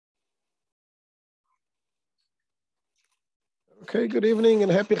Okay, good evening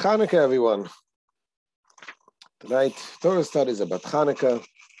and happy Chanukah, everyone. Tonight, Torah studies about Chanukah.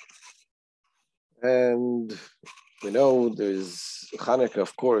 And we know there's Chanukah,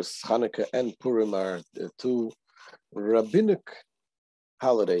 of course. Chanukah and Purim are the two rabbinic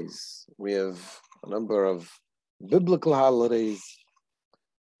holidays. We have a number of biblical holidays.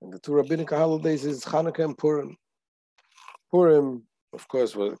 And the two rabbinic holidays is Chanukah and Purim. Purim, of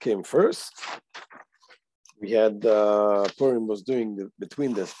course, came first. We had Purim was doing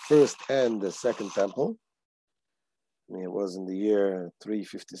between the first and the second temple. It was in the year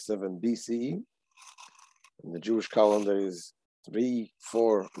 357 BCE. And the Jewish calendar is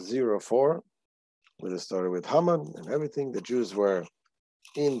 3404. With the story with Haman and everything, the Jews were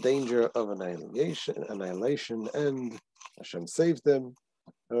in danger of annihilation, and Hashem saved them.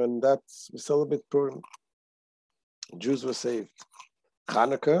 And we celebrate Purim. Jews were saved.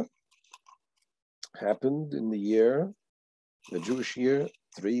 Chanukah happened in the Jewish year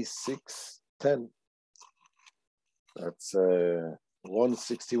 3610. That's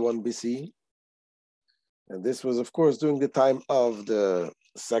 161 BC. And this was, of course, during the time of the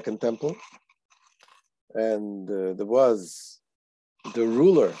Second Temple. And there was the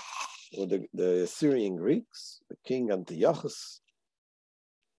ruler, or the Assyrian Greeks, the king Antiochus.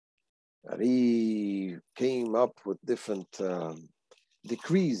 And he came up with different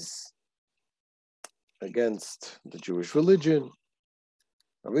decrees against the Jewish religion.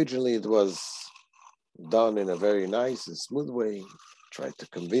 Originally, it was done in a very nice and smooth way, tried to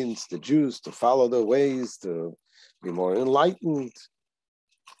convince the Jews to follow their ways, to be more enlightened.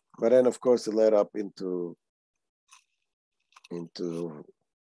 But then, of course, it led up into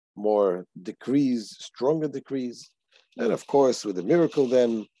more decrees, stronger decrees. And of course, with the miracle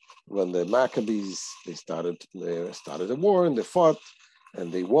then, when the Maccabees, they started a war and they fought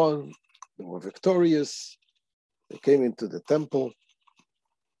and they won. They were victorious. They came into the temple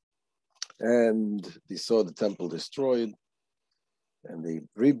and they saw the temple destroyed, and they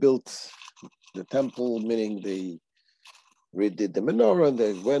rebuilt the temple, meaning they redid the menorah, and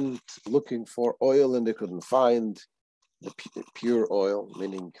they went looking for oil and they couldn't find the pure oil,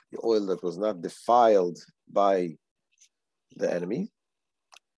 meaning the oil that was not defiled by the enemy.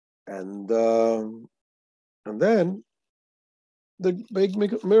 And then the big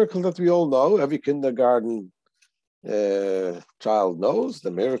miracle that we all know, every kindergarten child knows, the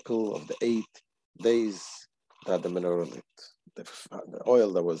miracle of the 8 days that the menorah lit. The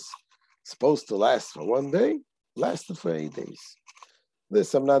oil that was supposed to last for 1 day lasted for 8 days.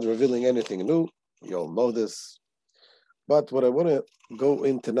 This, I'm not revealing anything new. You all know this. But what I want to go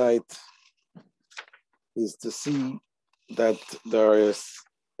in tonight is to see that there is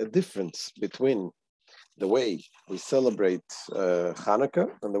a difference between the way we celebrate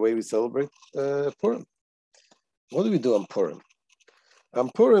Chanukah and the way we celebrate Purim. What do we do on Purim? On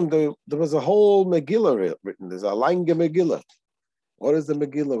Purim, there was a whole Megillah written. There's a lange Megillah. What is the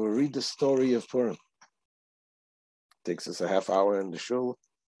Megillah? We read the story of Purim. It takes us a half hour in the shul.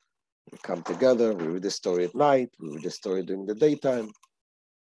 We come together, we read the story at night, we read the story during the daytime.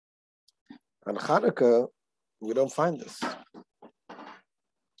 On Chanukah, we don't find this.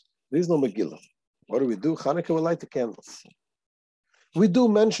 There is no Megillah. What do? Chanukah, we light the candles. We do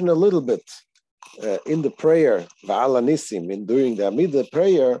mention a little bit in the prayer, Va'ala Nisim, during the Amidah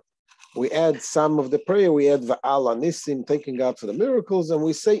prayer, we add some of the prayer, we add Va'ala Nisim, thanking God for the miracles, and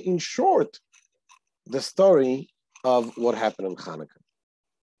we say in short the story of what happened on Chanukah.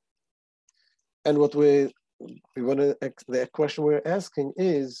 And what the question we're asking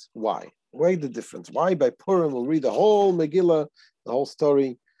is why? Why the difference? Why by Purim we'll read the whole Megillah, the whole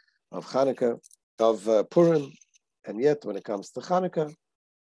story of Chanukah, of Purim, and yet when it comes to Chanukah,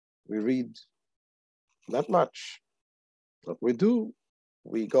 we read not much. What we do,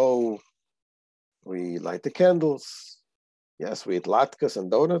 we light the candles. Yes, we eat latkes and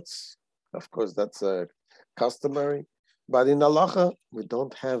donuts. Of course, that's customary. But in halacha, we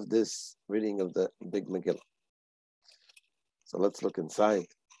don't have this reading of the big Megillah. So let's look inside.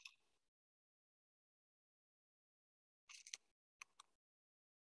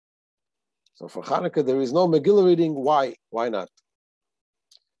 So for Chanukah, there is no Megillah reading. Why? Why not?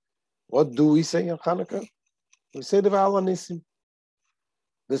 What do we say on Chanukah? We say the Va'ala Nisim.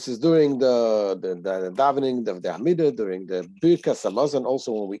 This is during the davening of the Hamidah, during the Birkas Hamazon,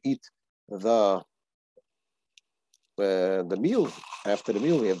 also when we eat the meal. After the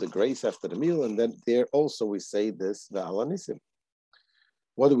meal, we have the grace after the meal, and then there also we say this, the Va'ala Nisim.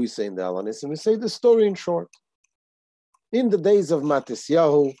 What do we say in the Va'ala Nisim? We say the story in short. In the days of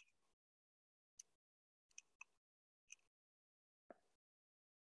Matisyahu,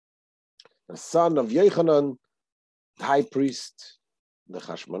 the son of Yochanan, the high priest, the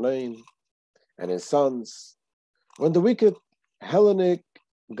Hashmonaim, and his sons. When the wicked Hellenic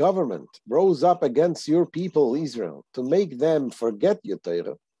government rose up against your people, Israel, to make them forget your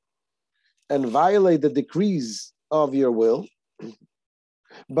Torah and violate the decrees of your will,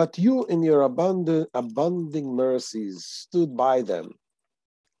 but you in your abounding mercies stood by them,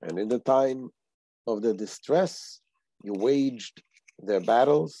 and in the time of the distress, you waged their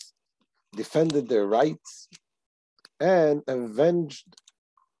battles, defended their rights, and avenged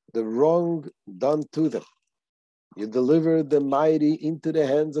the wrong done to them. You delivered the mighty into the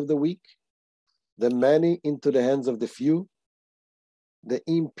hands of the weak, the many into the hands of the few, the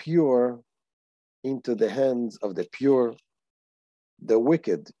impure into the hands of the pure, the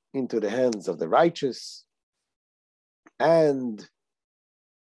wicked into the hands of the righteous, and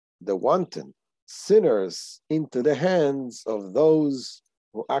the wanton sinners into the hands of those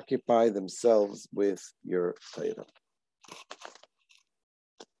who occupy themselves with your Torah.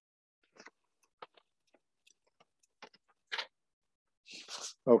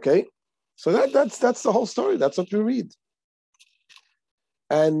 Okay, so that's the whole story. That's what we read,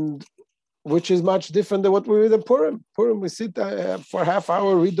 and which is much different than what we read in Purim. Purim, we sit for a half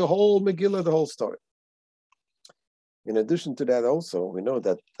hour, read the whole Megillah, the whole story. In addition to that, also we know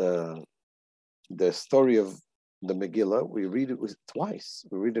that the story of the Megillah, we read it twice.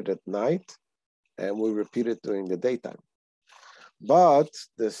 We read it at night, and we repeat it during the daytime. But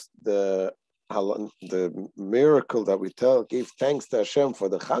the miracle that we give thanks to Hashem for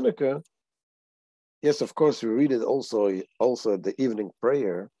the Chanukah, yes, of course, we read it also at the evening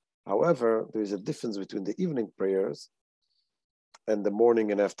prayer. However, there is a difference between the evening prayers and the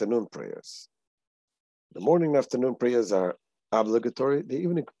morning and afternoon prayers. The morning and afternoon prayers are obligatory. The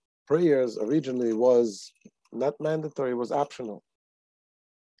evening prayers originally was not mandatory, it was optional.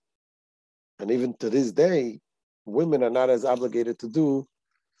 And even to this day, women are not as obligated to do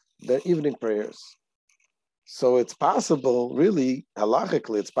the evening prayers. So it's possible, really,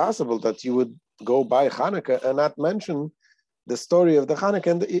 halachically, it's possible that you would go by Hanukkah and not mention the story of the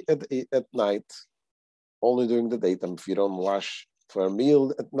Hanukkah at night, only during the daytime, if you don't wash for a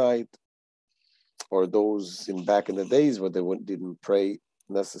meal at night, or those back in the days where they didn't pray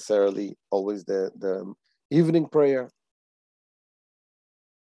necessarily always the evening prayer.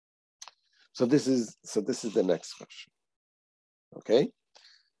 So this is the next question. Okay.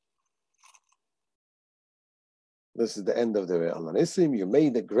 This is the end of the Alanissim. You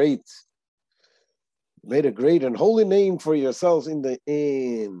made a great and holy name for yourselves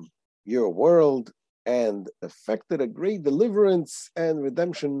in your world, and effected a great deliverance and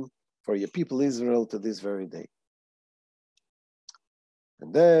redemption for your people Israel to this very day.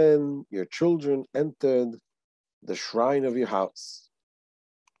 And then your children entered the shrine of your house,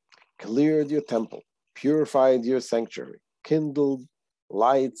 cleared your temple, purified your sanctuary, kindled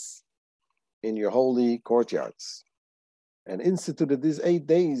lights in your holy courtyards, and instituted these 8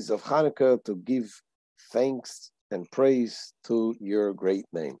 days of Hanukkah to give thanks and praise to your great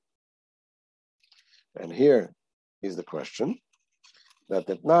name. And here is the question, that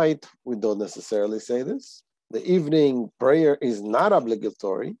at night we don't necessarily say this. The evening prayer is not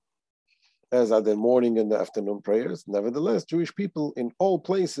obligatory, as are the morning and the afternoon prayers. Nevertheless, Jewish people in all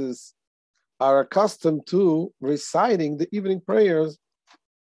places are accustomed to reciting the evening prayers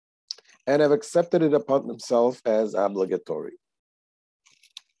and have accepted it upon themselves as obligatory.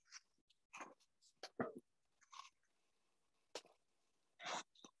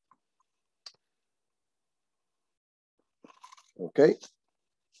 Okay.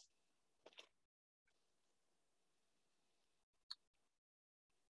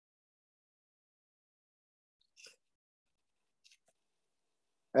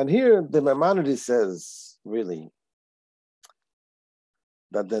 And here the Maimonides says, really,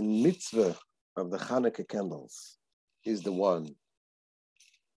 that the mitzvah of the Hanukkah candles is the one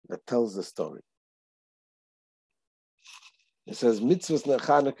that tells the story. It says, mitzvahs na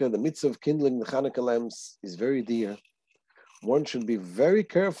Hanukkah, the mitzvah of kindling the Hanukkah lamps is very dear. One should be very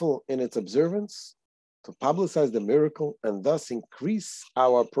careful in its observance to publicize the miracle and thus increase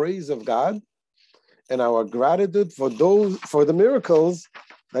our praise of God and our gratitude for the miracles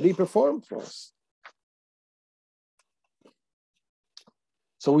that He performed for us.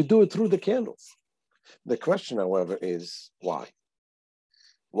 So we do it through the candles. The question, however, is why?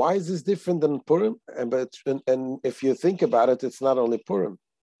 Why is this different than Purim? And if you think about it, it's not only Purim.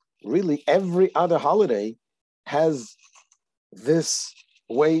 Really, every other holiday has this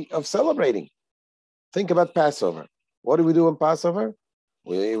way of celebrating. Think about Passover. What do we do on Passover?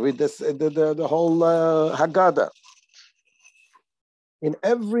 We read the whole Haggadah. In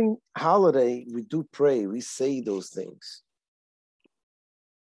every holiday, we do pray, we say those things.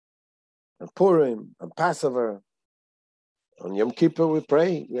 On Purim, on Passover, on Yom Kippur, we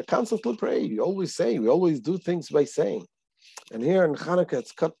pray. We constantly pray. We always say, we always do things by saying. And here in Chanukah,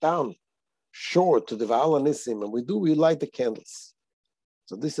 it's cut down short to the Va'al Nissim, and we light the candles.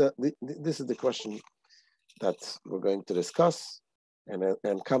 So this is the question that we're going to discuss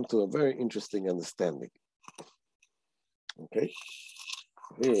and come to a very interesting understanding. Okay,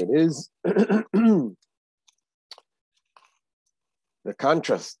 here it is. The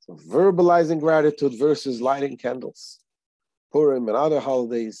contrast of verbalizing gratitude versus lighting candles. Purim and other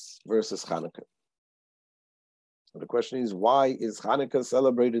holidays versus Chanukah. So the question is, why is Chanukah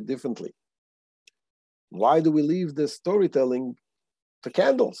celebrated differently? Why do we leave the storytelling to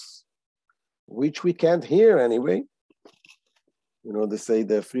candles, which we can't hear anyway? You know, they say,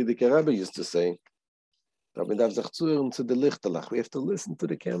 the Friedrich Rabbi used to say, we have to listen to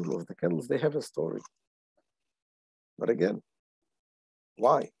the candles. The candles, they have a story. But again,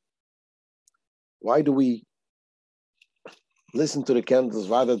 why? Why do we listen to the candles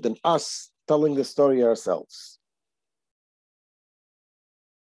rather than us telling the story ourselves?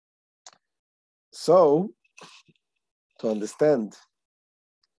 So, to understand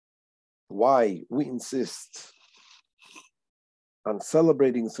why we insist on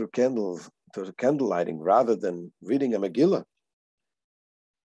celebrating through candles, through candle lighting, rather than reading a Megillah,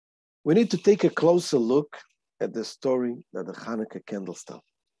 we need to take a closer look at the story that the Chanukah candles tell.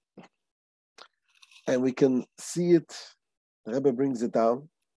 And we can see it, the Rebbe brings it down,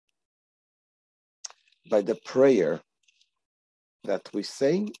 by the prayer that we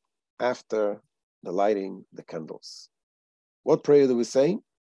say after the lighting the candles. What prayer do we say?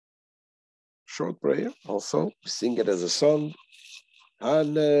 Short prayer also. We sing it as a song. Or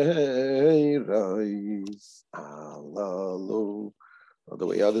the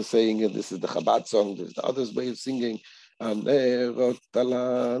way others saying it, this is the Chabad song, there's the other's way of singing.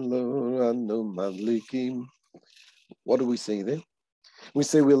 What do we say there? We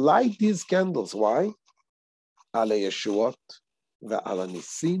say we light these candles. Why? Ala Yeshuot ve'ala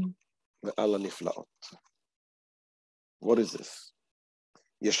Nisim ve'ala Niflaot. What is this?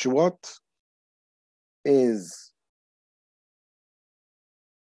 Yeshuot is,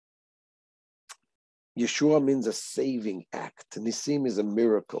 Yeshua means a saving act. Nisim is a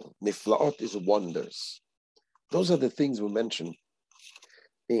miracle. Niflaot is wonders. Those are the things we mention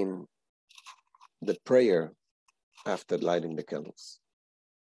in the prayer after lighting the candles.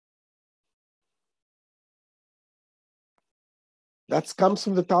 That comes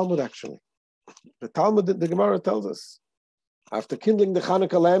from the Talmud, actually. The Talmud, the Gemara tells us, after kindling the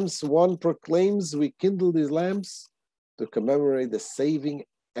Chanukah lamps, one proclaims, we kindle these lamps to commemorate the saving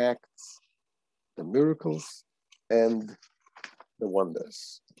acts, the miracles, and the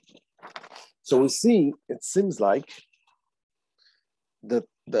wonders. So we see, it seems like, that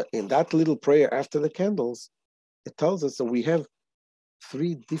in that little prayer after the candles, it tells us that we have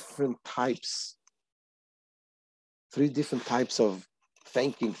three different types of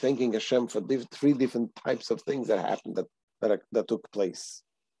thanking Hashem for three different types of things that happened, that took place.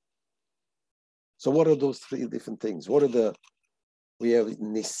 So what are those three different things? We have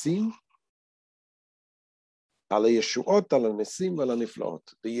Nisim, Ala Yeshuot, Ala Nisim, Ala Niflaot.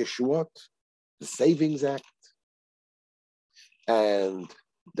 The Yeshuot, the savings act, and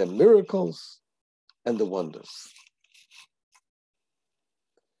the miracles, and the wonders.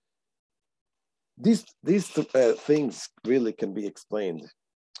 These things really can be explained.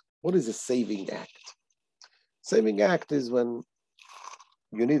 What is a saving act? Saving act is when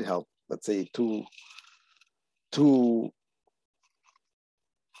you need help. Let's say two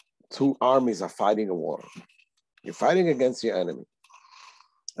armies are fighting a war. You're fighting against your enemy.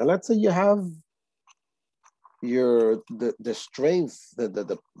 And let's say you have the strength,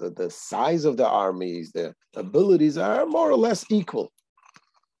 the size of the armies, the abilities are more or less equal.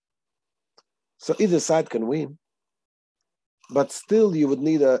 So either side can win. But still you would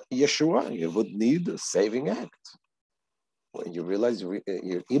need a Yeshua, you would need a saving act. When you realize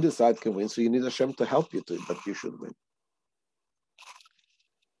either side can win, so you need Hashem to help you but you should win.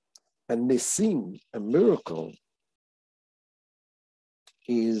 And Nisim, a miracle,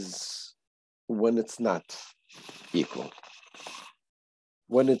 is when it's not equal.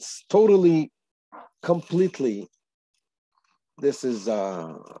 When it's totally, completely, this is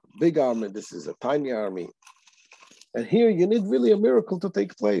a big army, this is a tiny army. And here you need really a miracle to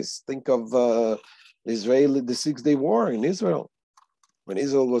take place. Think of the 6-day war in Israel. When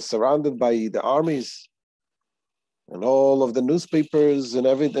Israel was surrounded by the armies, and all of the newspapers and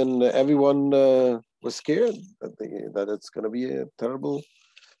everyone were scared that it's going to be a terrible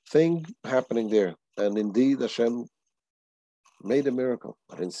thing happening there. And indeed, Hashem made a miracle.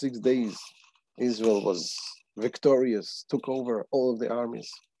 But in 6 days, Israel was victorious, took over all of the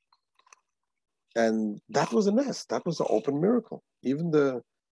armies. And that was a nest. That was an open miracle. Even the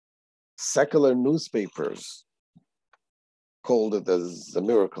secular newspapers called it as a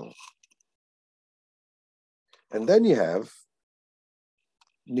miracle. And then you have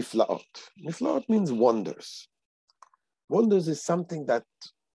niflaot. Niflaot means wonders. Wonders is something that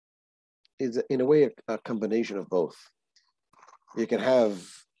is, in a way, a combination of both. You can have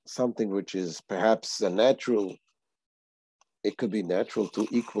something which is perhaps a natural, it could be natural to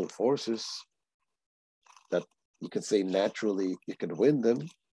equal forces, that you can say naturally you can win them,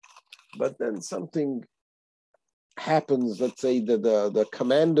 but then something happens, let's say that the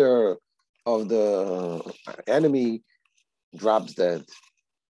commander of the enemy drops dead,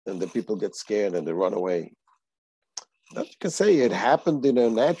 and the people get scared and they run away. That you can say it happened in a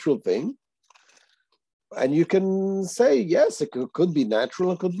natural thing, and you can say, yes, it could be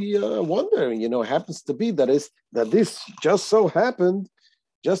natural, it could be a wonder, it happens to be that this just so happened,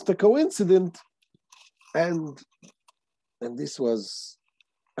 just a coincidence, and this was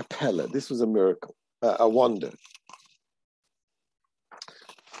a pella, this was a miracle, a wonder.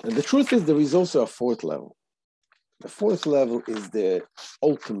 And the truth is, there is also a fourth level. The fourth level is the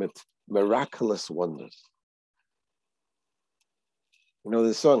ultimate miraculous wonders.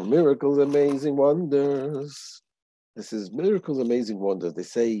 The song, Miracles, Amazing Wonders. This is Miracles, Amazing Wonders. They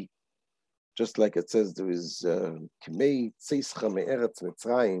say, just like it says, there is Kimei Tzeischa Me'eretz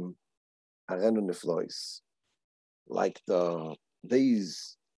Mitzrayim Arenu Niflois. Like the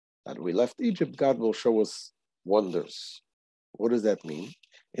days that we left Egypt, God will show us wonders. What does that mean?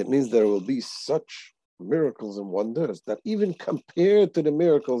 It means there will be such miracles and wonders that even compared to the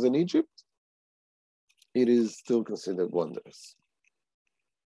miracles in Egypt, it is still considered wonders.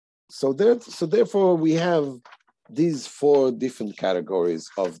 So therefore, we have these 4 different categories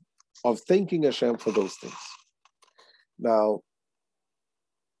of thanking Hashem for those things. Now,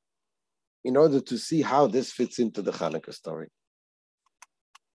 in order to see how this fits into the Chanukah story,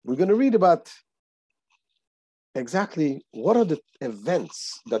 we're going to read about exactly what are the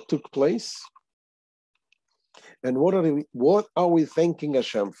events that took place and what are we thanking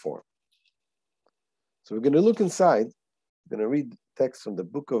Hashem for. So we're going to look inside. We're going to read text from the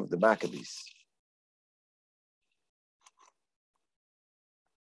book of the Maccabees.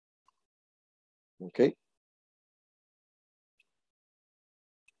 Okay.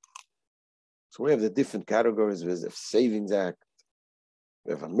 So we have the different categories. We have a savings act.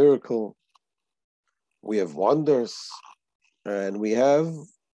 We have a miracle. We have wonders. And we have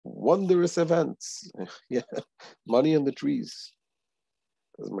wondrous events. Yeah, money on the trees.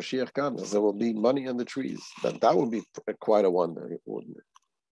 As Mashiach comes, there will be money on the trees. That would be quite a wonder, wouldn't it?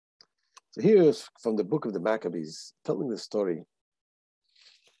 So here's from the book of the Maccabees, telling the story,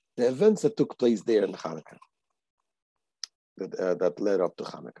 the events that took place there in Chanukah, that led up to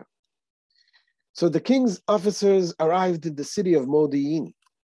Chanukah. So the king's officers arrived in the city of Modi'in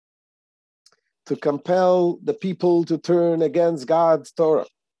to compel the people to turn against God's Torah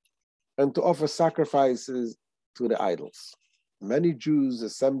and to offer sacrifices to the idols. Many Jews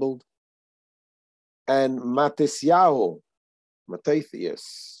assembled, and Matithyahu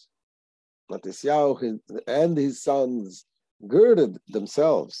and his sons girded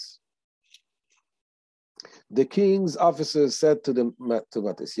themselves. The king's officers said to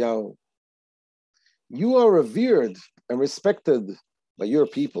Matithyahu, "You are revered and respected by your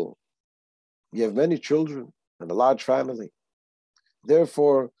people. You have many children and a large family.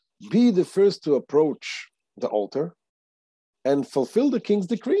 Therefore, be the first to approach the altar and fulfill the king's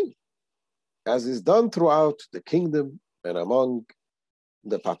decree, as is done throughout the kingdom and among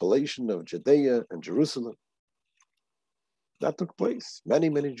the population of Judea and Jerusalem." That took place. Many,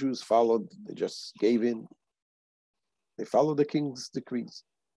 many Jews followed. They just gave in. They followed the king's decrees.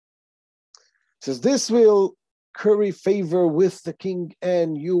 It says, "This will curry favor with the king,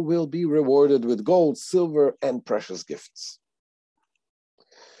 and you will be rewarded with gold, silver, and precious gifts."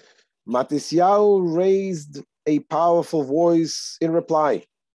 Matithyahu raised a powerful voice in reply,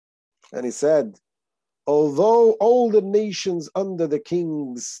 and he said, "Although all the nations under the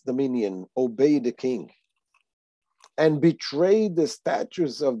king's dominion obey the king and betray the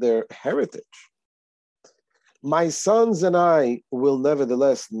statutes of their heritage, my sons and I will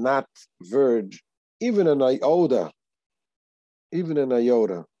nevertheless not verge even an iota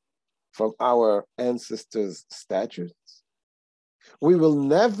from our ancestors' statutes. We will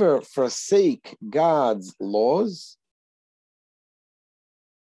never forsake God's laws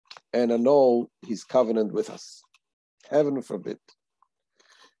and annul his covenant with us. Heaven forbid.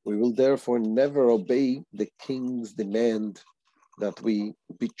 We will therefore never obey the king's demand that we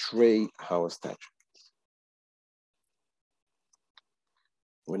betray our statutes.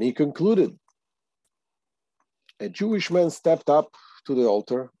 When he concluded, a Jewish man stepped up to the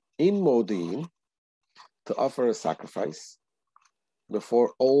altar in Modi'in to offer a sacrifice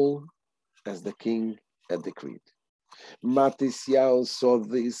before all as the king had decreed. Matisyahu saw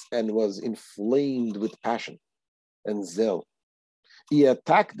this and was inflamed with passion and zeal. He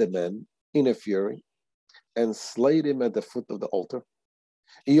attacked the man in a fury and slayed him at the foot of the altar.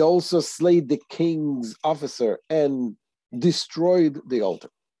 He also slayed the king's officer and destroyed the altar.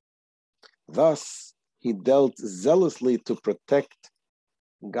 Thus, he dealt zealously to protect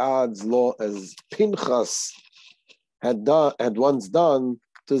God's law as Pinchas had once done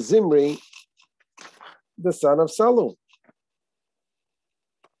to Zimri, the son of Salu.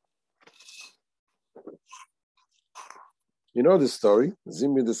 You know this story,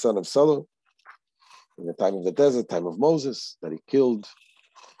 Zimri, the son of Salu, in the time of the desert, time of Moses, that he killed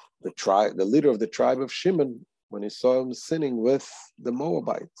the leader of the tribe of Shimon when he saw him sinning with the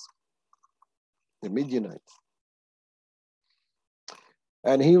Moabites, the Midianites.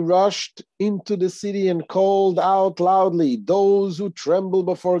 And he rushed into the city and called out loudly, those who tremble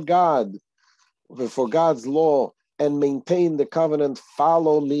before God, before God's law, and maintain the covenant,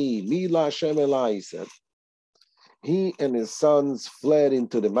 follow me. Mila Hashem Elai, he said. He and his sons fled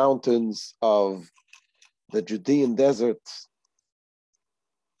into the mountains of the Judean desert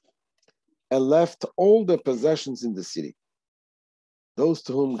and left all their possessions in the city. Those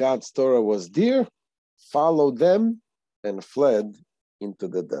to whom God's Torah was dear followed them and fled into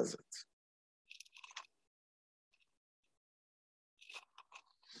the desert.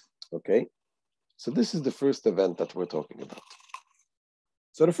 Okay, so this is the first event that we're talking about.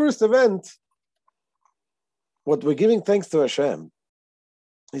 So the first event, what we're giving thanks to Hashem,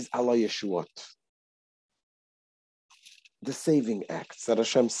 is Allah Yeshuot, the saving acts that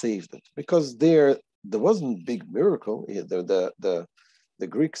Hashem saved it. Because there wasn't big miracle. The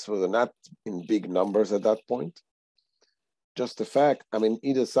Greeks were not in big numbers at that point. Just the fact, I mean,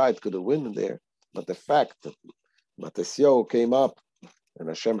 either side could have won there, but the fact that Matisyahu came up and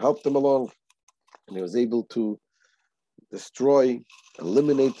Hashem helped him along, and he was able to destroy,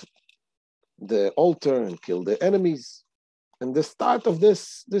 eliminate the altar and kill the enemies. And the start of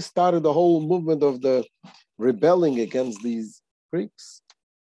this started the whole movement of the rebelling against these Greeks.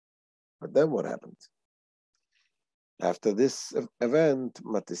 But then what happened? After this event,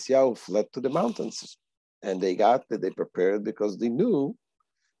 Matisyahu fled to the mountains. And they prepared because they knew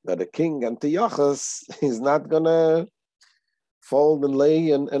that the king Antiochus is not going to fold and lay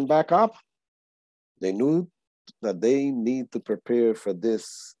and back up. They knew that they need to prepare for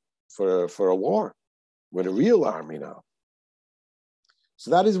this, for a war with a real army now. So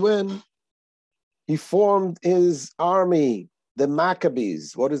that is when he formed his army, the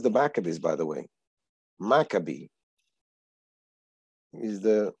Maccabees. What is the Maccabees, by the way? Maccabee is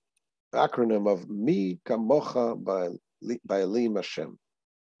the acronym of Mi Kamocha Ba'elim Hashem.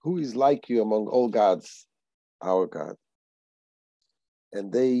 Who is like you among all gods, our God?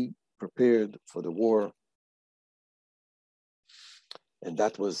 And they prepared for the war. And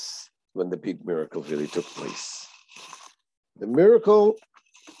that was when the big miracle really took place. The miracle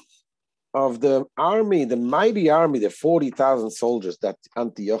of the army, the mighty army, the 40,000 soldiers that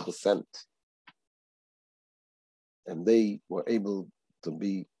Antiochus sent. And they were able to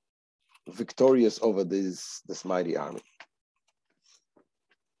be victorious over this mighty army.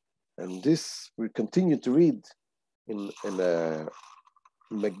 And this we continue to read in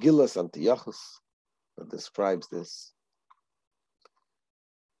Megillah Antiochus that describes this.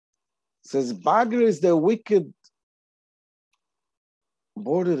 It says, Bagris the wicked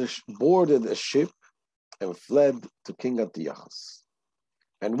boarded a ship and fled to King Antiochus.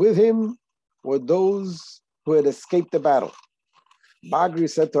 And with him were those who had escaped the battle. Bagri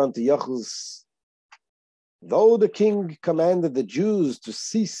said to Antiochus, though the king commanded the Jews to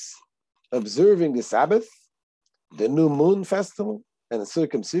cease observing the Sabbath, the new moon festival, and the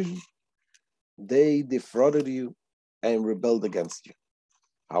circumcision, they defrauded you and rebelled against you.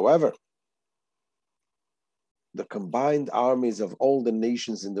 However, the combined armies of all the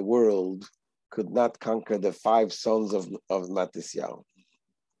nations in the world could not conquer the 5 sons of Matisyahu.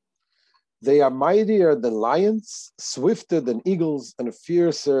 They are mightier than lions, swifter than eagles, and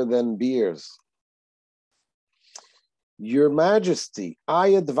fiercer than bears. Your Majesty, I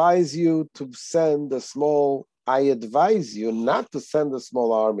advise you not to send a small army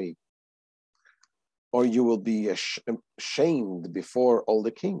or you will be shamed before all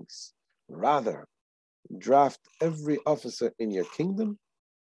the kings. Rather, draft every officer in your kingdom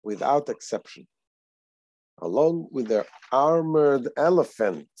without exception, along with their armored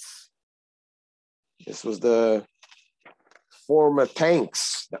elephants. This was the former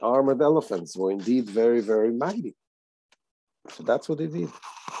tanks. The armored elephants were indeed very, very mighty. So that's what he did.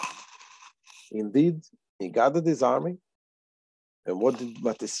 Indeed, he gathered his army. And what did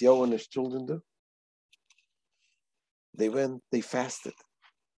Matisyahu and his children do? They went, they fasted.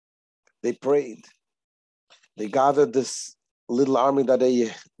 They prayed. They gathered this little army that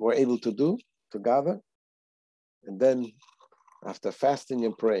they were able to gather. And then, after fasting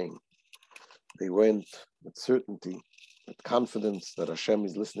and praying, they went with certainty, with confidence that Hashem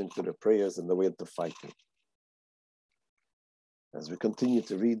is listening to their prayers, and they went to fight him. As we continue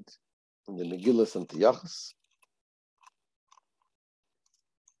to read in the Megillah Antiochus,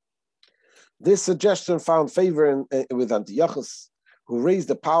 this suggestion found favor with Antiochus, who raised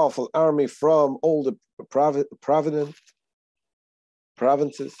a powerful army from all the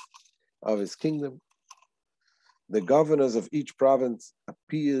provinces of his kingdom. The governors of each province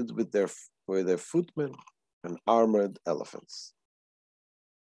appeared with their footmen and armored elephants.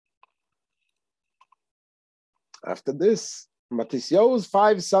 After this, Matisyahu's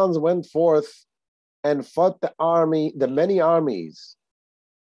 5 sons went forth and fought the many armies,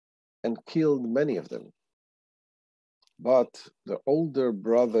 and killed many of them. But the older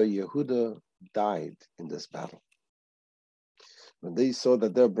brother Yehuda died in this battle. When they saw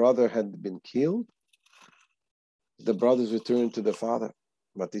that their brother had been killed, the brothers returned to the father.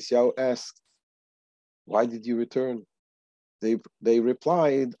 Matisyahu asked, "Why did you return?" They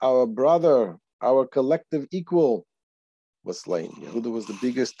replied, "Our brother, our collective equal, was slain." Yehuda was the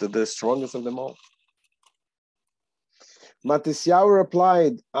biggest, the strongest of them all. Matisyahu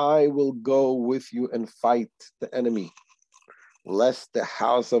replied, "I will go with you and fight the enemy, lest the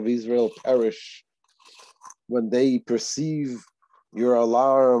house of Israel perish when they perceive your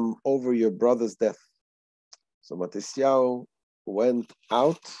alarm over your brother's death." So Matisyahu went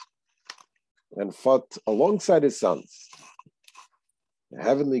out and fought alongside his sons. The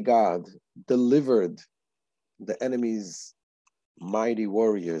heavenly God delivered the enemy's mighty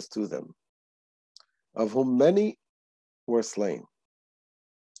warriors to them, of whom many were slain.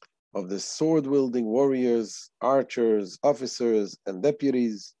 Of the sword-wielding warriors, archers, officers, and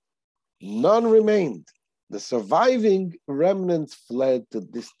deputies, none remained. The surviving remnants fled to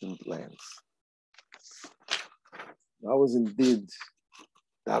distant lands. That was indeed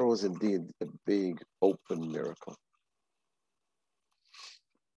a big open miracle.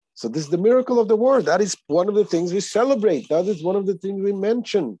 So this is the miracle of the word. That is one of the things we celebrate. That is one of the things we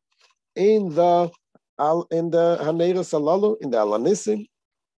mention in the Haneres Alalu, in the Alanissim.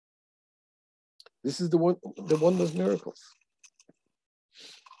 This is the wondrous miracles.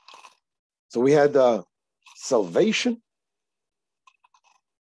 So we had salvation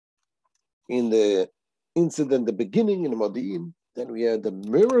in the incident, the beginning in the Modi'in. Then we had the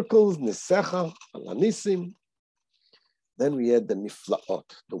miracles, Nisecha, Alanissim. Then we had the Niflaot,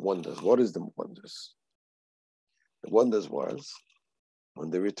 the wonders. What is the wonders? The wonders was when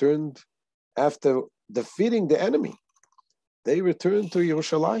they returned after defeating the enemy, they returned to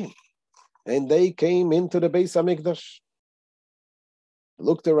Yerushalayim and they came into the Beis HaMikdash,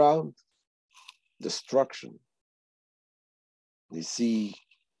 looked around, destruction. They see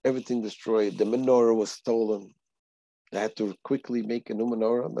everything destroyed. The menorah was stolen. They had to quickly make a new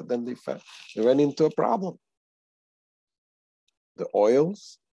menorah, but then they ran into a problem. The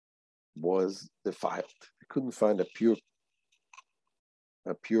oils was defiled. They couldn't find a pure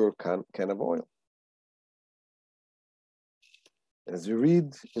can of oil. As we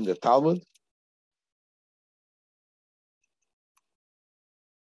read in the Talmud,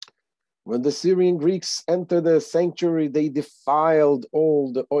 when the Syrian Greeks entered the sanctuary, they defiled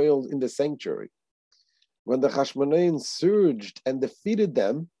all the oil in the sanctuary. When the Hashmonaeans surged and defeated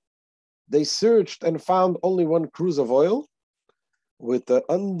them, they searched and found only one cruse of oil with the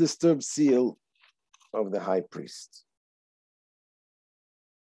undisturbed seal of the high priest.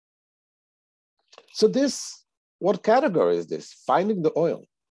 So this, what category is this? Finding the oil.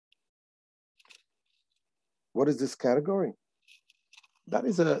 What is this category? That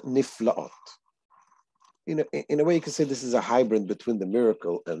is a niflaot. In a way, you could say this is a hybrid between the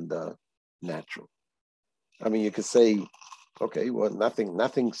miracle and the natural. I mean, you could say, okay, well,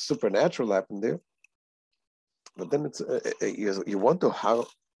 nothing supernatural happened there. But then it's you wonder how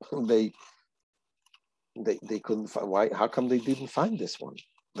they couldn't find, why, how come they didn't find this one?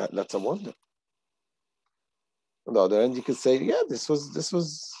 That's a wonder. On the other hand, you could say, yeah, this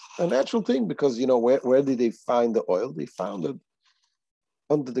was a natural thing because where did they find the oil? They found it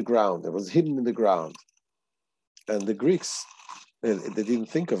under the ground. It was hidden in the ground. And the Greeks, they didn't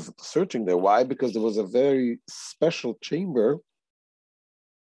think of searching there. Why? Because there was a very special chamber,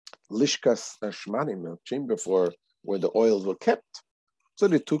 lishkas shmanim, a chamber for where the oils were kept. So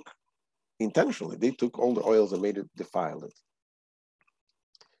they took all the oils and made it defiled.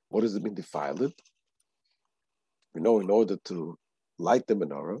 What does it mean defiled? In order to light the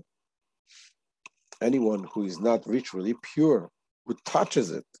menorah, anyone who is not ritually pure, who touches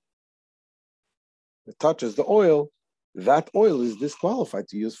the oil, that oil is disqualified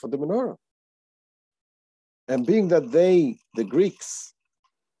to use for the menorah. And being that the Greeks,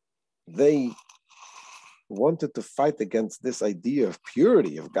 they wanted to fight against this idea of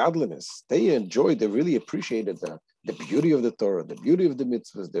purity, of godliness. They really appreciated the beauty of the Torah, the beauty of the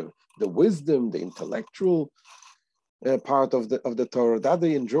mitzvahs, the wisdom, the intellectual part of the Torah. That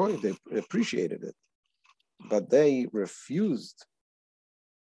they enjoyed, they appreciated it. But they refused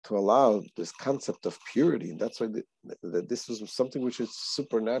to allow this concept of purity. And that's why this was something which is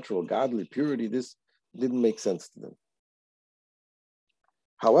supernatural, godly purity. This didn't make sense to them.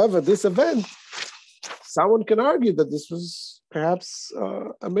 However, this event, someone can argue that this was perhaps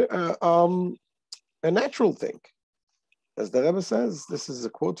a natural thing. As the Rebbe says, this is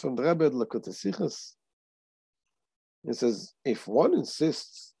a quote from the Rebbe, Lakutei Sichos. He says, if one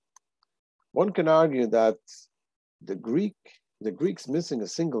insists, one can argue that the Greeks missing a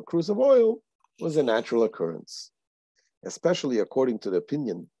single cruse of oil was a natural occurrence, especially according to the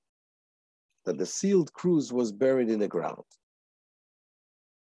opinion that the sealed cruse was buried in the ground.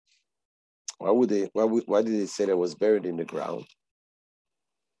 Why did they say that it was buried in the ground?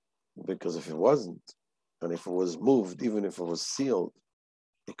 Because if it wasn't, and if it was moved, even if it was sealed,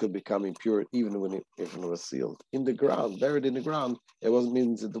 it could become impure even if it was sealed. In the ground, buried in the ground, it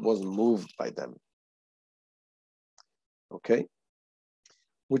means that it wasn't moved by them. Okay?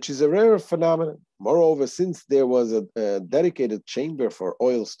 Which is a rare phenomenon. Moreover, since there was a dedicated chamber for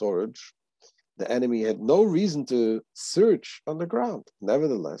oil storage, the enemy had no reason to search on the ground.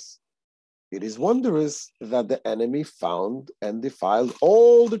 Nevertheless, it is wondrous that the enemy found and defiled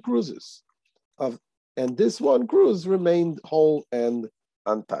all the cruises, and this one cruise remained whole and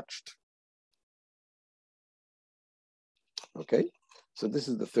untouched. Okay, so this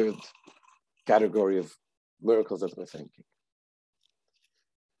is the third category of miracles that we're thinking.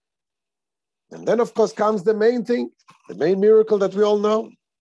 And then, of course, comes the main thing, the main miracle that we all know,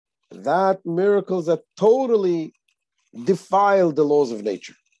 that miracles that totally defile the laws of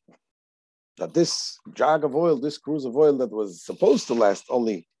nature. That this jug of oil, this cruse of oil that was supposed to last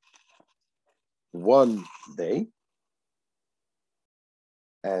only one day,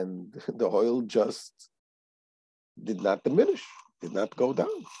 and the oil just did not diminish, did not go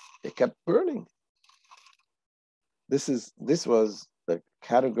down. It kept burning. This was the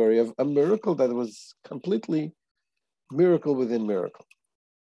category of a miracle that was completely miracle within miracle.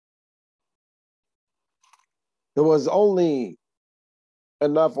 There was only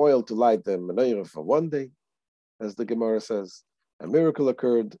enough oil to light the menorah for one day, as the Gemara says. A miracle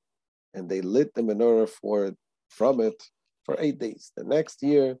occurred, and they lit the menorah from it for 8 days. The next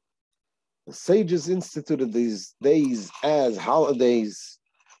year, the sages instituted these days as holidays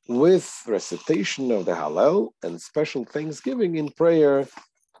with recitation of the Hallel and special thanksgiving in prayer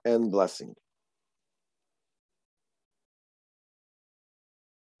and blessing.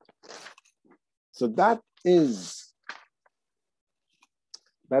 So that is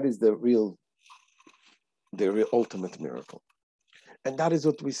the real ultimate miracle. And that is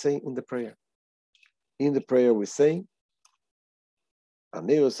what we say in the prayer. In the prayer we say,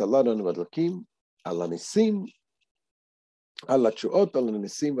 Aneus Aladan Vadlakim, Alanisim, Alachuot,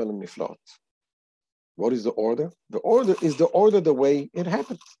 Alanisim, Alaniflot. What is the order? The order is the way it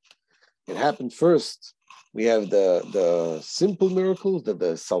happened. It happened first. We have the simple miracles,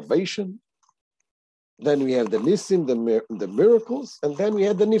 the salvation. Then we have the nisim, the miracles, and then we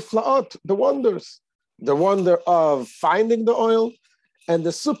had the niflaot, the wonders. The wonder of finding the oil, and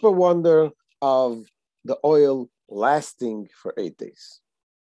the super wonder of the oil lasting for 8 days.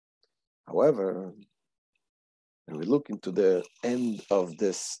 However, when we look into the end of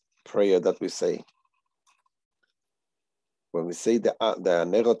this prayer that we say, when we say the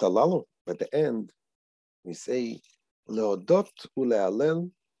nerot halalu, at the end, we say, leodot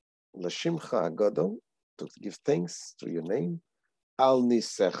ulealel l'shimcha agadol, to give thanks to your name, al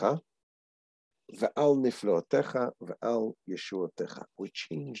nisecha, ve'al niflotecha, ve'al yeshuotecha. We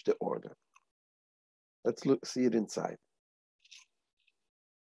change the order. Let's see it inside.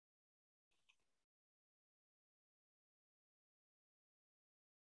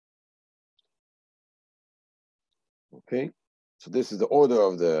 Okay, so this is the order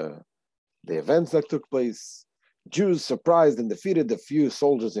of the events that took place. Jews surprised and defeated the few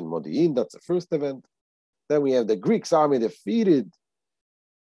soldiers in Modi'in. That's the first event. Then we have the Greeks' army defeated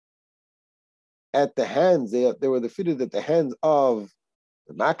at the hands. They were defeated at the hands of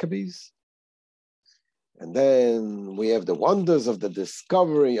the Maccabees. And then we have the wonders of the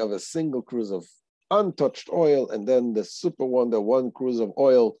discovery of a single cruse of untouched oil, and then the super wonder, one cruse of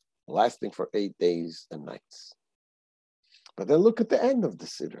oil lasting for 8 days and nights. But then look at the end of the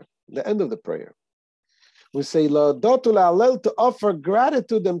Siddur, the end of the prayer. We say, La'adotu la'alel, to offer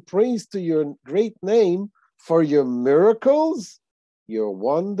gratitude and praise to your great name for your miracles, your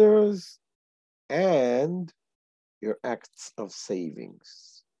wonders, and your acts of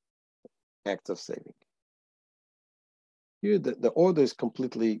savings. Acts of saving. Here, the order is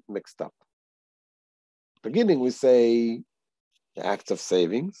completely mixed up. Beginning, we say the acts of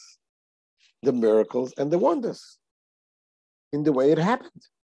savings, the miracles, and the wonders in the way it happened.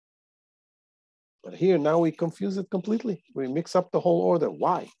 But here, now we confuse it completely. We mix up the whole order.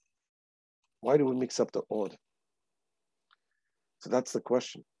 Why? Why do we mix up the order? So that's the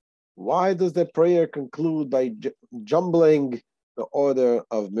question. Why does the prayer conclude by jumbling the order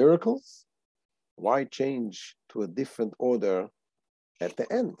of miracles? Why change to a different order at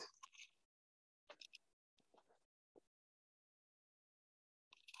the end?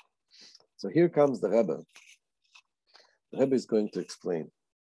 So here comes the Rebbe. The Rebbe is going to explain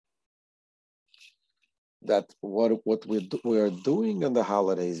that what we are doing on the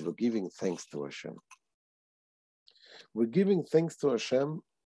holidays, we're giving thanks to Hashem. We're giving thanks to Hashem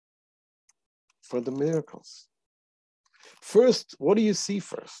for the miracles. First, what do you see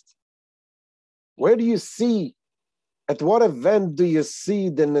first? Where do you see, at what event do you see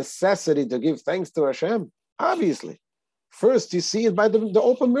the necessity to give thanks to Hashem? Obviously. First, you see it by the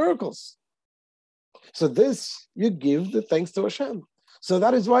open miracles. So this, you give the thanks to Hashem. So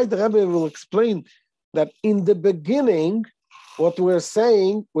that is why the Rebbe will explain that in the beginning, what we're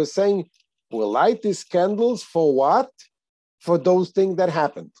saying we'll light these candles for what? For those things that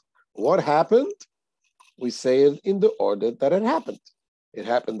happened. What happened? We say it in the order that it happened. It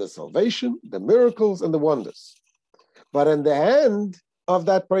happened, the salvation, the miracles, and the wonders. But in the end of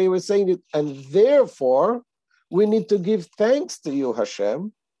that prayer, we're saying it, and therefore, we need to give thanks to you,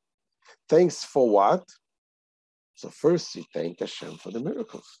 Hashem. Thanks for what? So first, you thank Hashem for the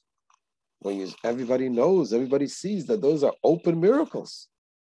miracles. Everybody knows, everybody sees that those are open miracles.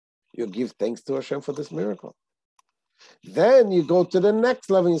 You give thanks to Hashem for this miracle. Then you go to the next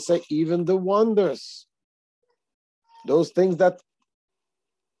level and you say, even the wonders. Those things that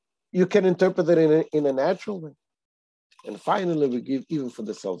you can interpret it in a natural way. And finally, we give even for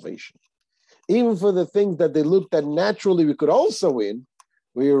the salvation. Even for the things that they looked at naturally we could also win,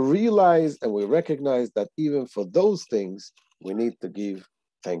 we realize and we recognize that even for those things, we need to give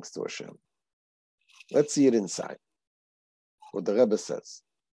thanks to Hashem. Let's see it inside, what the Rebbe says.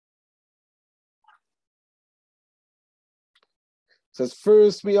 It says,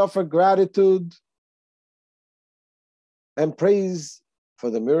 first we offer gratitude and praise for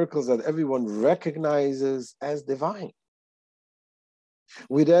the miracles that everyone recognizes as divine.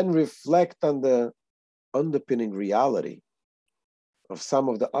 We then reflect on the underpinning reality of some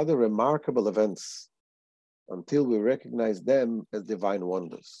of the other remarkable events until we recognize them as divine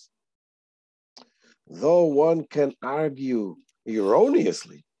wonders. Though one can argue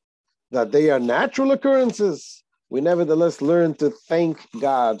erroneously that they are natural occurrences, we nevertheless learn to thank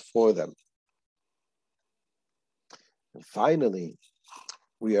God for them. And finally,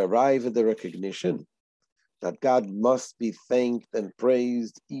 we arrive at the recognition that God must be thanked and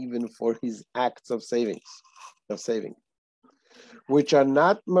praised even for his acts of saving, which are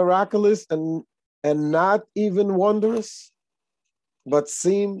not miraculous and not even wondrous, but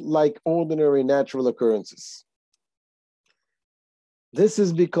seem like ordinary natural occurrences. This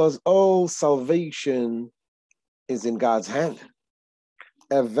is because all salvation is in God's hand.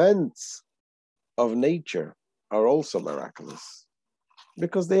 Events of nature are also miraculous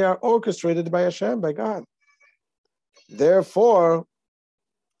because they are orchestrated by Hashem, by God. Therefore,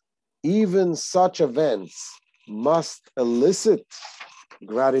 even such events must elicit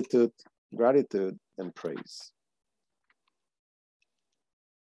gratitude and praise.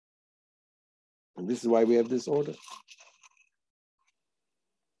 And this is why we have this order.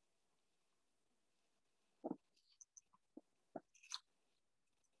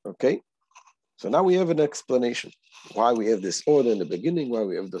 Okay, so now we have an explanation why we have this order in the beginning, why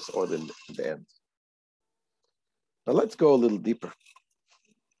we have this order in the end. Now let's go a little deeper.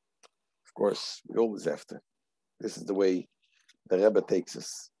 Of course, we always have to. This is the way the Rebbe takes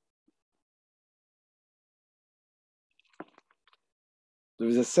us. There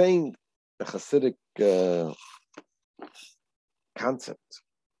is a saying, a Hasidic concept,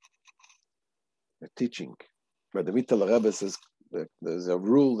 a teaching, where the Mittel Rebbe says there's a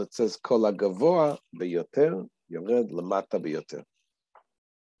rule that says Kol hagavoa beyoter yored lamata beyoter.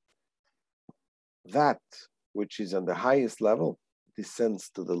 That which is on the highest level descends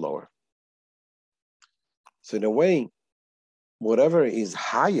to the lower. So in a way, whatever is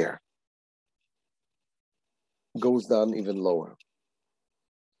higher goes down even lower.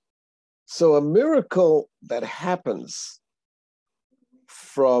 So a miracle that happens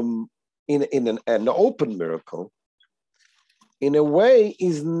from in an open miracle, in a way,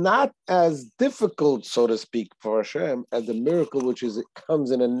 is not as difficult, so to speak, for Hashem as the miracle which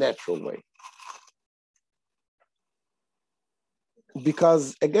comes in a natural way.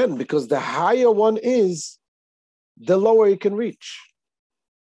 Because the higher one is, the lower you can reach.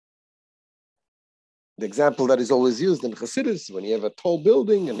 The example that is always used in Chassidus, when you have a tall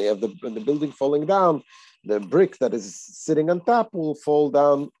building and you have the building falling down, the brick that is sitting on top will fall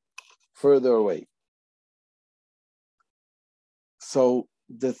down further away. So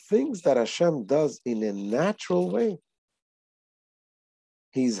the things that Hashem does in a natural way,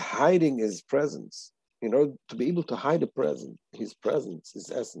 He's hiding His presence. In order to be able to hide His presence, His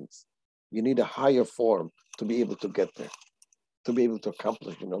essence, you need a higher form to be able to get there, to be able to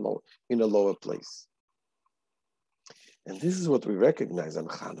accomplish in a lower place. And this is what we recognize on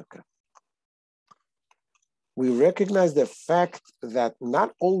Chanukah. We recognize the fact that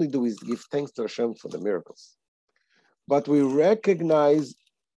not only do we give thanks to Hashem for the miracles, but we recognize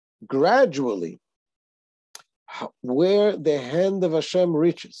gradually where the hand of Hashem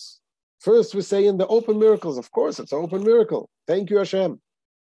reaches. First, we say in the open miracles, of course, it's an open miracle. Thank you, Hashem.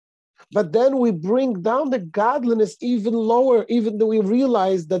 But then we bring down the godliness even lower, even though we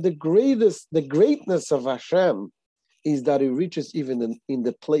realize that the greatness of Hashem is that it reaches even in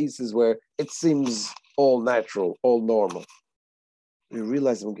the places where it seems all natural, all normal. We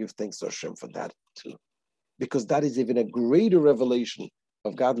realize and we give thanks to Hashem for that too. Because that is even a greater revelation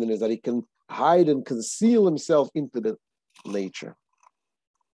of godliness, that He can hide and conceal Himself into the nature.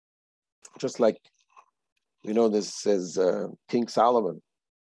 Just like, this says King Solomon.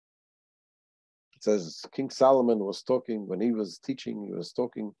 It says King Solomon was talking, when he was teaching, he was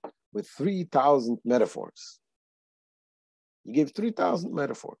talking with 3,000 metaphors. He gave 3,000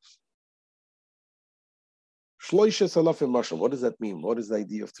 metaphors. Shloishes alafim mashal. What does that mean? What is the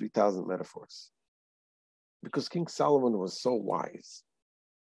idea of 3,000 metaphors? Because King Solomon was so wise.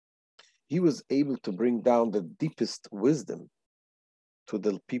 He was able to bring down the deepest wisdom to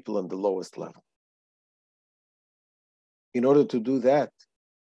the people on the lowest level. In order to do that,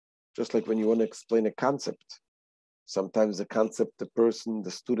 just like when you want to explain a concept, sometimes the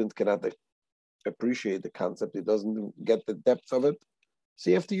student cannot appreciate the concept, he doesn't get the depth of it,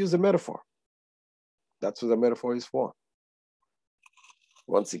 so you have to use a metaphor. That's what the metaphor is for.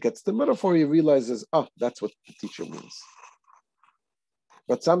 Once he gets the metaphor, he realizes, that's what the teacher means.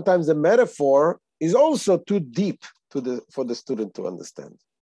 But sometimes the metaphor is also too deep for the student to understand.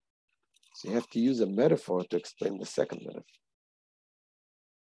 So you have to use a metaphor to explain the second metaphor.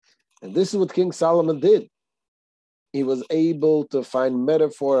 And this is what King Solomon did. He was able to find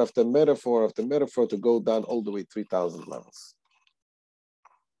metaphor after metaphor after metaphor to go down all the way 3,000 levels.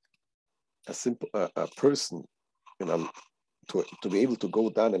 A person, to be able to go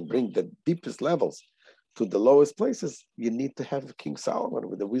down and bring the deepest levels to the lowest places, you need to have King Solomon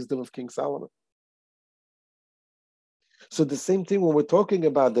with the wisdom of King Solomon. So the same thing when we're talking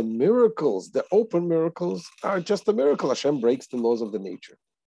about the miracles, the open miracles are just a miracle. Hashem breaks the laws of the nature.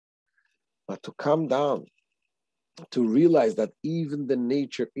 But to come down, to realize that even the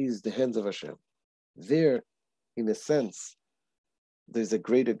nature is the hands of Hashem, there, in a sense, there's a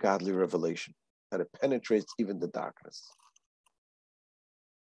greater godly revelation that it penetrates even the darkness.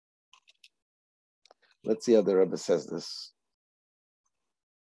 Let's see how the Rebbe says this.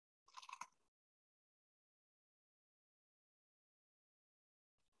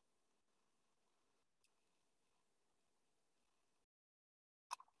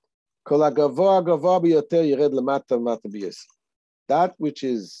 That which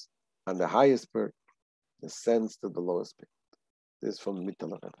is on the highest part descends to the lowest part. This is from the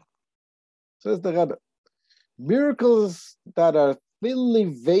Mittel Rebbe. Says the Rebbe, miracles that are thinly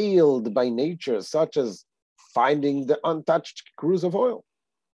veiled by nature, such as finding the untouched cruse of oil,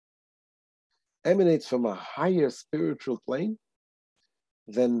 emanates from a higher spiritual plane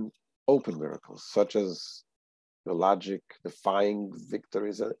than open miracles, such as the logic, defying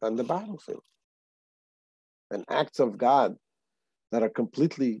victories on the battlefield, and acts of God that are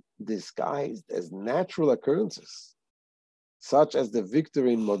completely disguised as natural occurrences such as the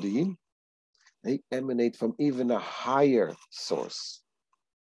victory in Modi'in, they emanate from even a higher source.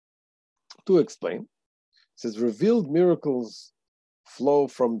 To explain, it says revealed miracles flow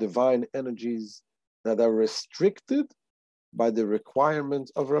from divine energies that are restricted by the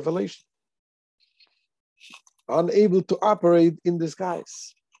requirements of revelation, unable to operate in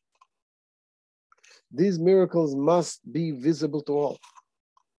disguise. These miracles must be visible to all.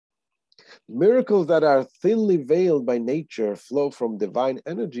 Miracles that are thinly veiled by nature flow from divine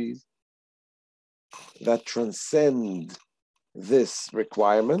energies that transcend this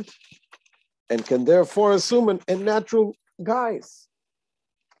requirement and can therefore assume a natural guise.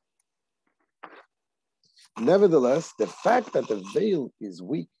 Nevertheless, the fact that the veil is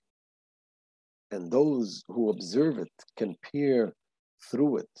weak and those who observe it can peer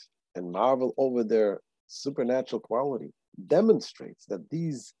through it and marvel over their supernatural quality demonstrates that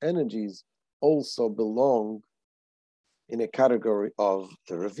these energies also belong in a category of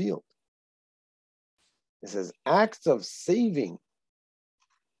the revealed. It says acts of saving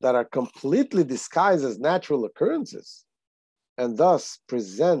that are completely disguised as natural occurrences and thus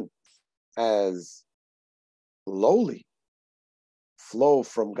present as lowly flow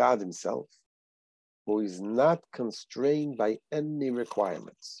from God himself, who is not constrained by any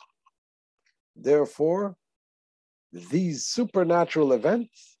requirements. Therefore, these supernatural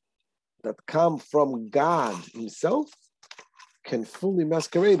events that come from God himself can fully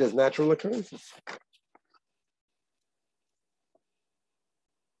masquerade as natural occurrences.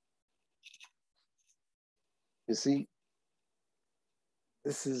 You see,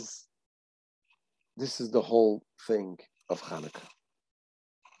 this is the whole thing of Chanukah.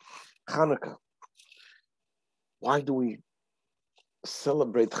 Chanukah. Why do we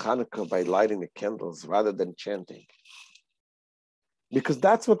celebrate Chanukah by lighting the candles rather than chanting? Because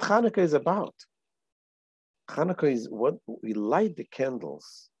that's what Chanukah is about. Chanukah is what we light the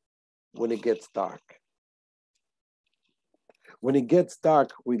candles when it gets dark. When it gets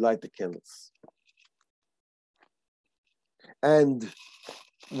dark, we light the candles. And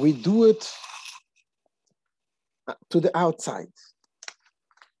we do it to the outside.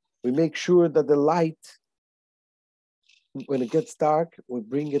 We make sure that the light, when it gets dark, we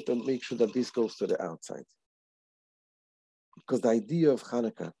bring it and make sure that this goes to the outside. Because the idea of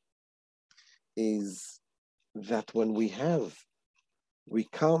Chanukah is that when we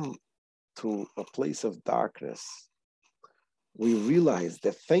come to a place of darkness, we realize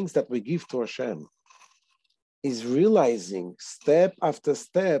the things that we give to Hashem is realizing step after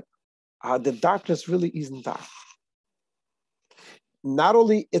step the darkness really isn't dark. Not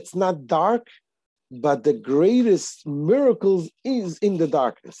only it's not dark, but the greatest miracles is in the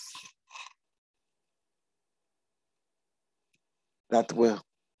darkness. That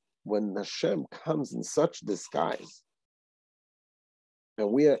when Hashem comes in such disguise,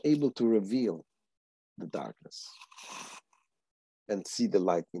 and we are able to reveal the darkness and see the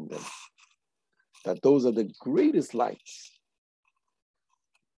light in them, that those are the greatest lights.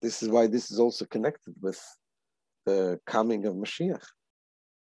 This is why this is also connected with the coming of Mashiach.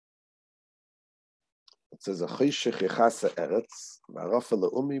 It says, the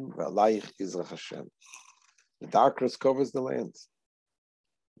darkness covers the land.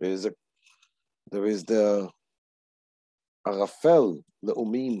 There is the Arafel,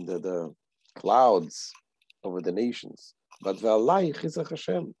 the clouds over the nations. But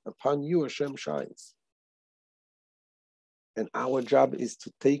Hashem, upon you Hashem shines. And our job is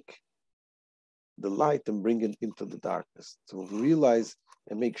to take the light and bring it into the darkness, to realize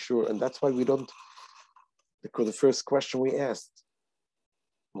and make sure. And that's why we don't, because the first question we asked,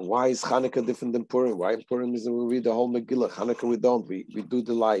 why is Chanukah different than Purim? Why in Purim is we read the whole Megillah? Chanukah we don't, we do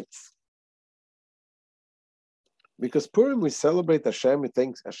the lights. Because Purim we celebrate Hashem, we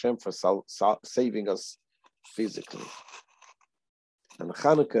thank Hashem for saving us physically. And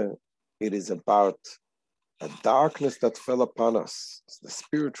Chanukah, it is about a darkness that fell upon us. It's the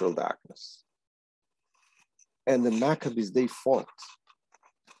spiritual darkness. And the Maccabees, they fought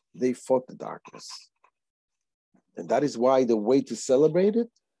the darkness. And that is why the way to celebrate it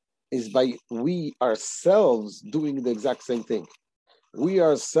is by we ourselves doing the exact same thing. We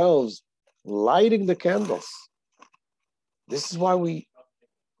ourselves lighting the candles. This is why we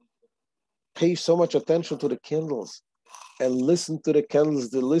pay so much attention to the candles and listen to the candles,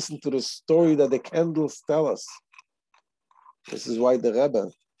 to listen to the story that the candles tell us. This is why the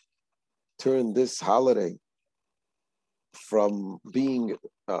Rebbe turned this holiday from being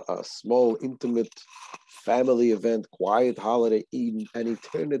a small, intimate family event, quiet holiday, and he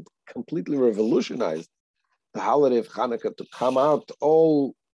turned it completely revolutionized the holiday of Chanukah to come out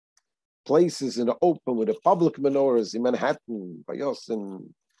all places in the open with the public menorahs in Manhattan, Bayos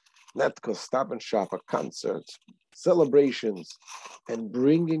in Netco, Stop and Shop, concerts, celebrations, and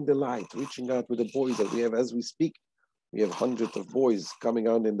bringing the light, reaching out with the boys that we have as we speak. We have hundreds of boys coming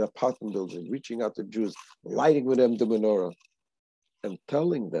out in the apartment building, reaching out to Jews, lighting with them the menorah, and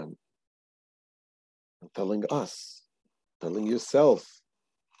telling them, and telling us, telling yourself,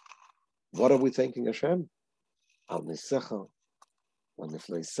 what are we thanking Hashem? Al Nisecha, Al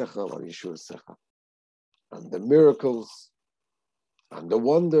Nifleisecha, Al Yeshuasecha. On the miracles, on the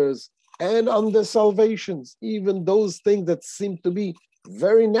wonders, and on the salvations, even those things that seem to be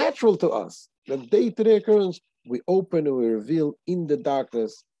very natural to us, the day-to-day occurrence, we open and we reveal in the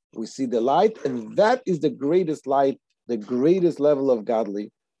darkness, we see the light, and that is the greatest light, the greatest level of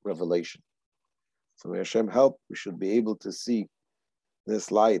godly revelation. So may Hashem help, we should be able to see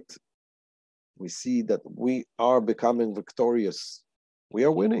this light. We see that we are becoming victorious. We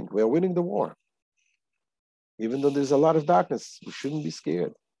are winning the war. Even though there's a lot of darkness, we shouldn't be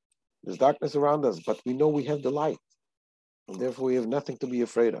scared. There's darkness around us, but we know we have the light. And therefore we have nothing to be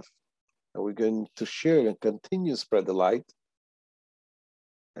afraid of. And we're going to share and continue to spread the light.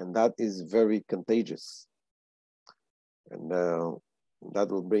 And that is very contagious. And that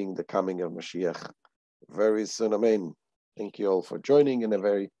will bring the coming of Mashiach very soon. Amen. Thank you all for joining in a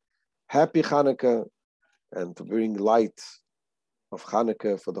very happy Chanukah and to bring light of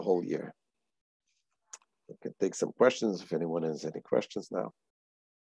Chanukah for the whole year. We can take some questions if anyone has any questions now.